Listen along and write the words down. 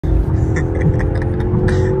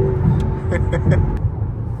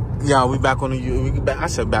Yeah, we back on the I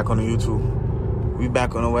said back on the YouTube. We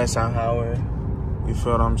back on the West Side Highway. You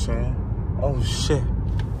feel what I'm saying? Oh shit.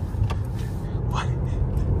 What?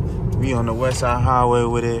 We on the West Side Highway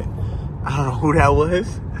with it. I don't know who that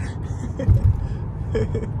was.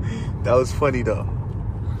 That was funny though.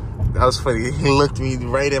 That was funny. He looked me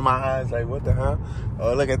right in my eyes like, what the hell?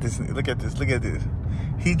 Oh, look at this. Look at this. Look at this.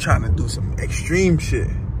 He trying to do some extreme shit.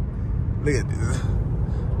 Look at this.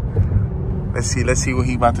 Let's see what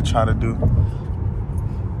he about to try to do.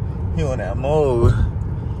 He on that mode.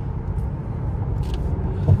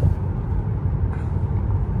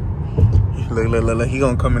 Look. He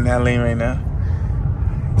gonna come in that lane right now.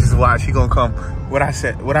 Just watch. He gonna come. What I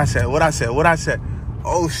said.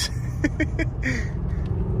 Oh shit.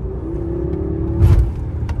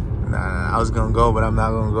 Nah, I was gonna go, but I'm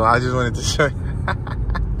not gonna go. I just wanted to show you.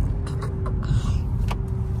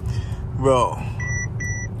 Bro.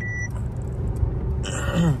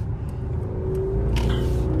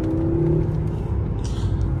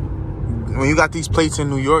 When you got these plates in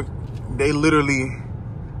New York, they literally...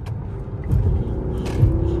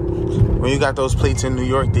 When you got those plates in New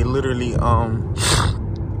York, they literally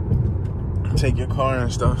take your car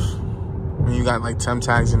and stuff. When you got like temp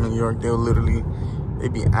tags in New York, they'll literally... They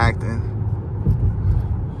be acting.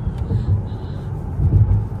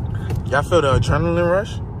 Y'all feel the adrenaline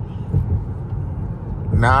rush?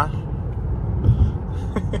 Nah.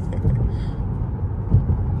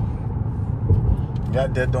 Y'all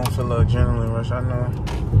dead don't feel the adrenaline rush, I know.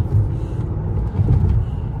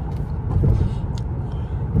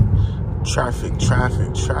 Traffic.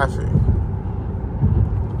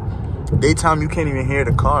 Daytime, you can't even hear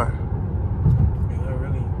the car.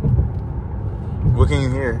 What can you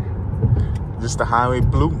hear? Just the highway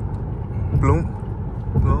bloom.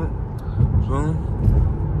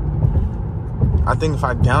 I think if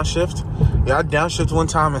I downshift, I downshift one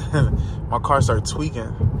time and my car started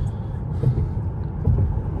tweaking.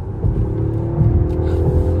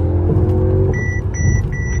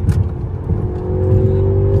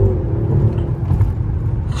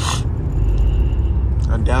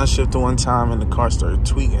 I downshift one time and the car started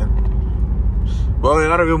tweaking. Well, I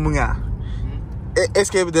gotta go munga. Es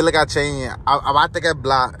que de la cacheña, abate que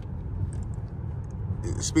bla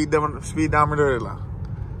speed diameter la.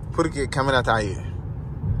 Porque camera tá aí.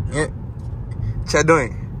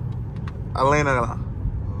 Chadoi. Alena la.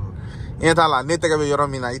 Enta lá, neta que eu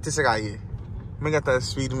mina, ite se gai. Mega tá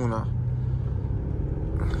speed muna.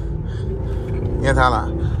 Enta lá.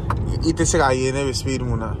 Ite se gai, ne speed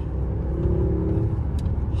muna.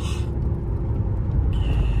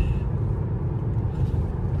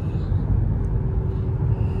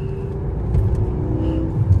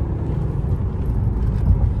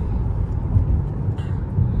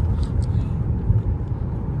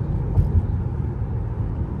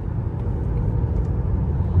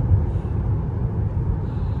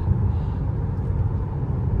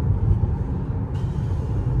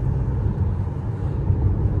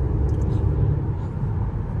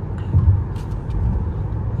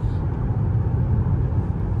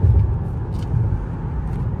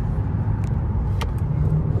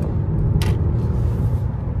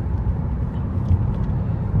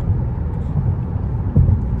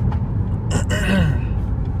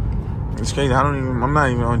 It's crazy. I'm not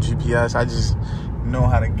even on GPS. I just know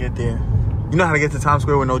how to get there. You know how to get to Times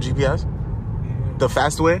Square with no GPS? The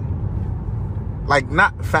fast way? Like,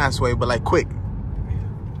 not fast way, but like quick.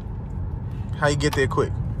 How you get there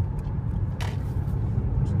quick?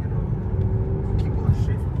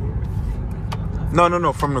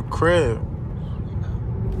 No, from the crib.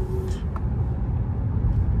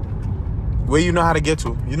 Where you know how to get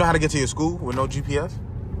to? You know how to get to your school with no GPS?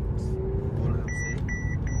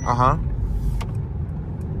 Uh-huh.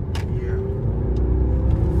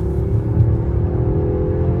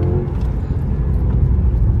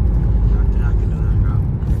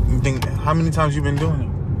 How many times you been doing it?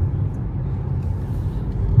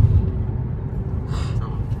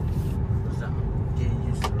 Getting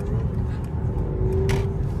used to the road.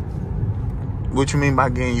 What you mean by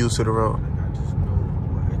getting used to the road? Like I just know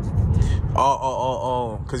what exit to take.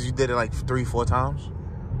 Oh. Because you did it like 3-4 times?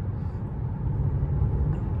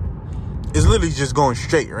 It's literally just going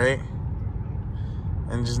straight, right?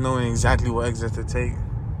 And just knowing exactly what exit to take.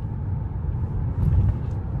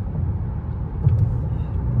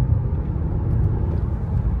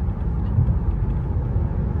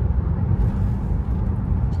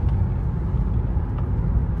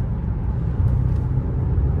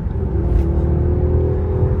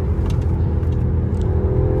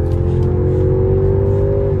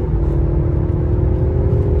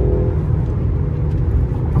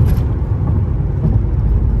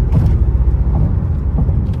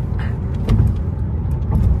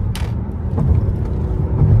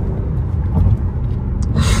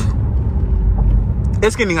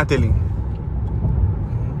 Es que ninguém tem.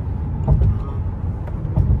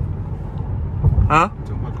 Huh?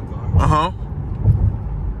 Uh-huh.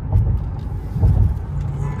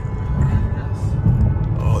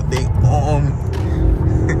 Oh, they on me.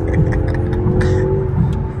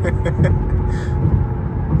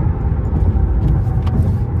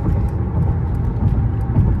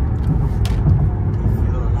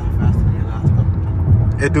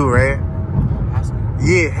 It do, right?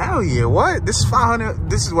 Yeah, hell yeah. What? This is 500.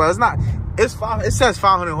 This is what it's not. It's 5. It says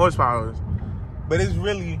 500 horsepower, but it's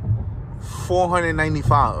really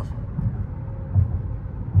 495.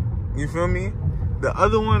 You feel me? The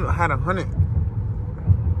other one had 100.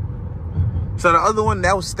 So the other one,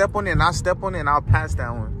 that was step on it, and I'll step on it, and I'll pass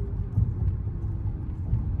that one.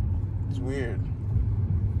 It's weird.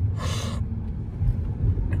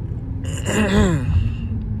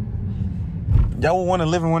 Y'all would want to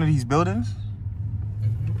live in one of these buildings?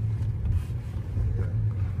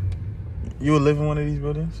 You would live in one of these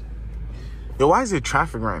buildings? Yo, why is there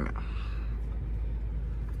traffic right now?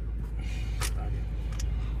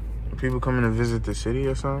 People coming to visit the city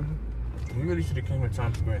or something? We really should have came at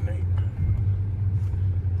Times Square at night.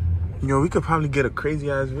 Yo, we could probably get a crazy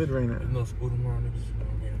ass vid right now. There's no school tomorrow, niggas. We're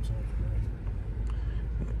gonna Times Square.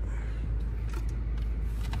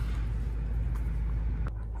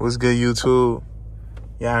 What's good, YouTube?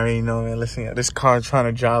 Y'all already know, man. Listen, this car trying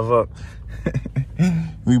to drive up.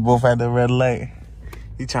 We both at the red light.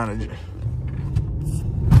 He trying to...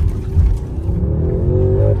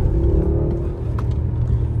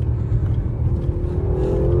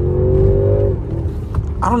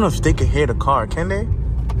 I don't know if they can hear the car, can they?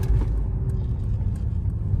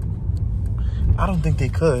 I don't think they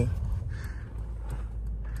could.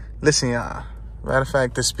 Listen, y'all. Matter of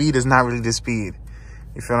fact, the speed is not really the speed.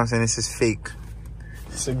 You feel what I'm saying? This is fake.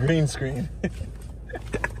 It's a green screen.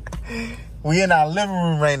 We in our living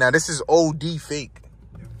room right now. This is OD fake.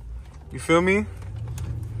 You feel me?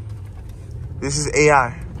 This is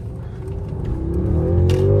AI.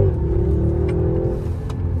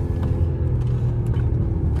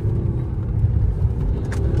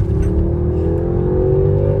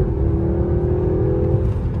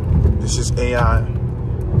 This is AI.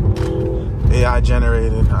 AI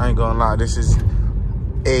generated. I ain't gonna lie. This is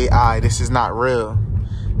AI. This is not real.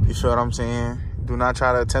 You feel what I'm saying? Do not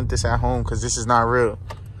try to attempt this at home because this is not real.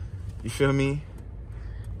 You feel me?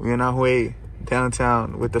 We're on our way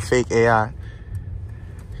downtown with the fake AI.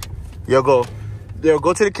 Yo, go to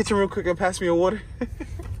the kitchen real quick and pass me a water.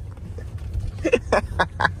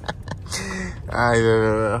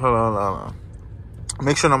 Alright, hold on.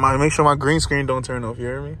 Make sure my green screen don't turn off. You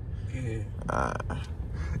hear me? Yeah.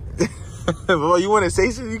 Well, you want to say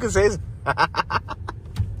something? You can say something.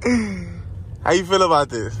 How you feel about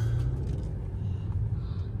this?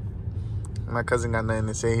 My cousin got nothing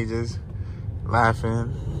to say. He just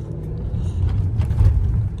laughing.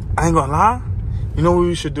 I ain't gonna lie. You know what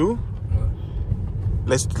we should do?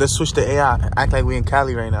 Let's switch the AI. Act like we in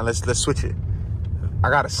Cali right now. Let's switch it. I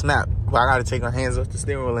gotta snap. But I gotta take my hands off the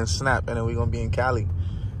steering wheel and snap, and then we gonna be in Cali.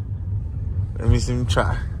 Let me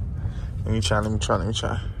try. Let me try.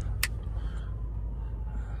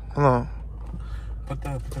 Hold on. Put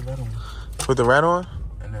the red on. Put the red on?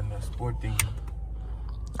 And then the sport thing.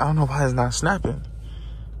 I don't know why it's not snapping.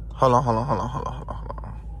 Hold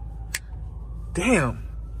on. Damn.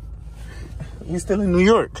 We still in New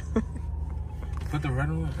York. Put the red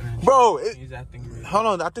on. Bro, acting hold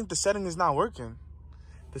on. I think the setting is not working.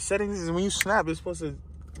 The settings is when you snap, it's supposed to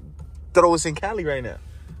throw us in Cali right now.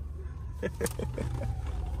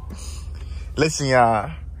 Listen,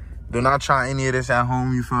 y'all. Do not try any of this at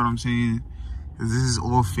home. You feel what I'm saying? Cause this is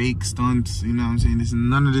all fake stunts. You know what I'm saying?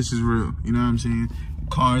 None of this is real. You know what I'm saying? The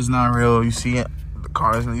car is not real. You see it?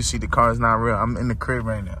 You see the car is not real. I'm in the crib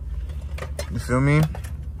right now. You feel me?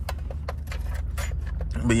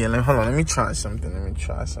 But yeah, hold on. Let me try something.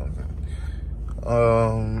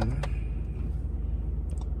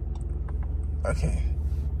 Okay.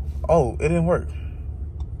 Oh, it didn't work.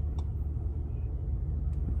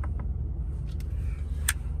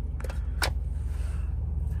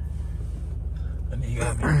 And then you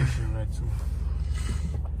gotta make this shit right too.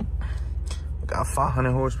 Got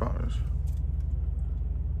 500 horsepower.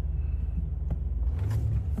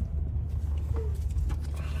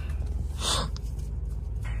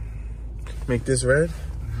 Make this red?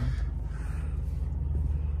 Mm-hmm.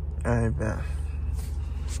 Alright, bet.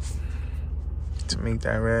 To make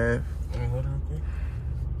that red. Let me hold it real quick.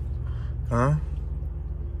 Huh?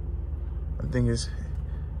 I think it's...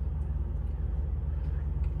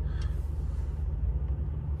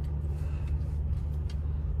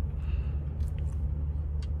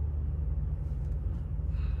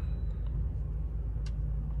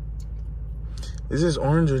 Is this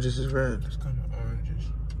orange or this is red? It's kind of oranges.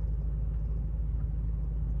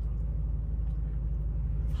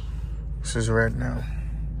 This is red now.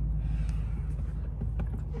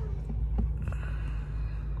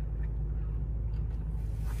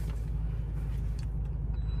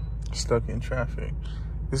 Stuck in traffic.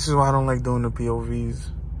 This is why I don't like doing the POVs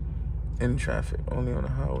in traffic, only on the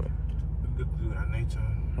highway. It's good to do it at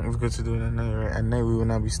nighttime. It's good to do it at night, right? At night, we will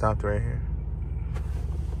not be stopped right here.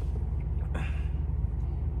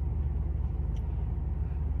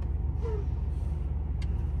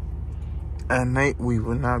 At night, we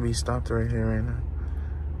will not be stopped right here right now.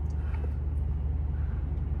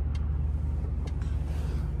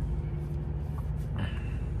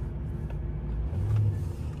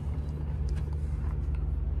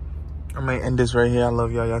 I might end this right here. I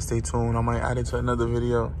love y'all. Y'all stay tuned. I might add it to another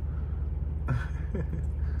video.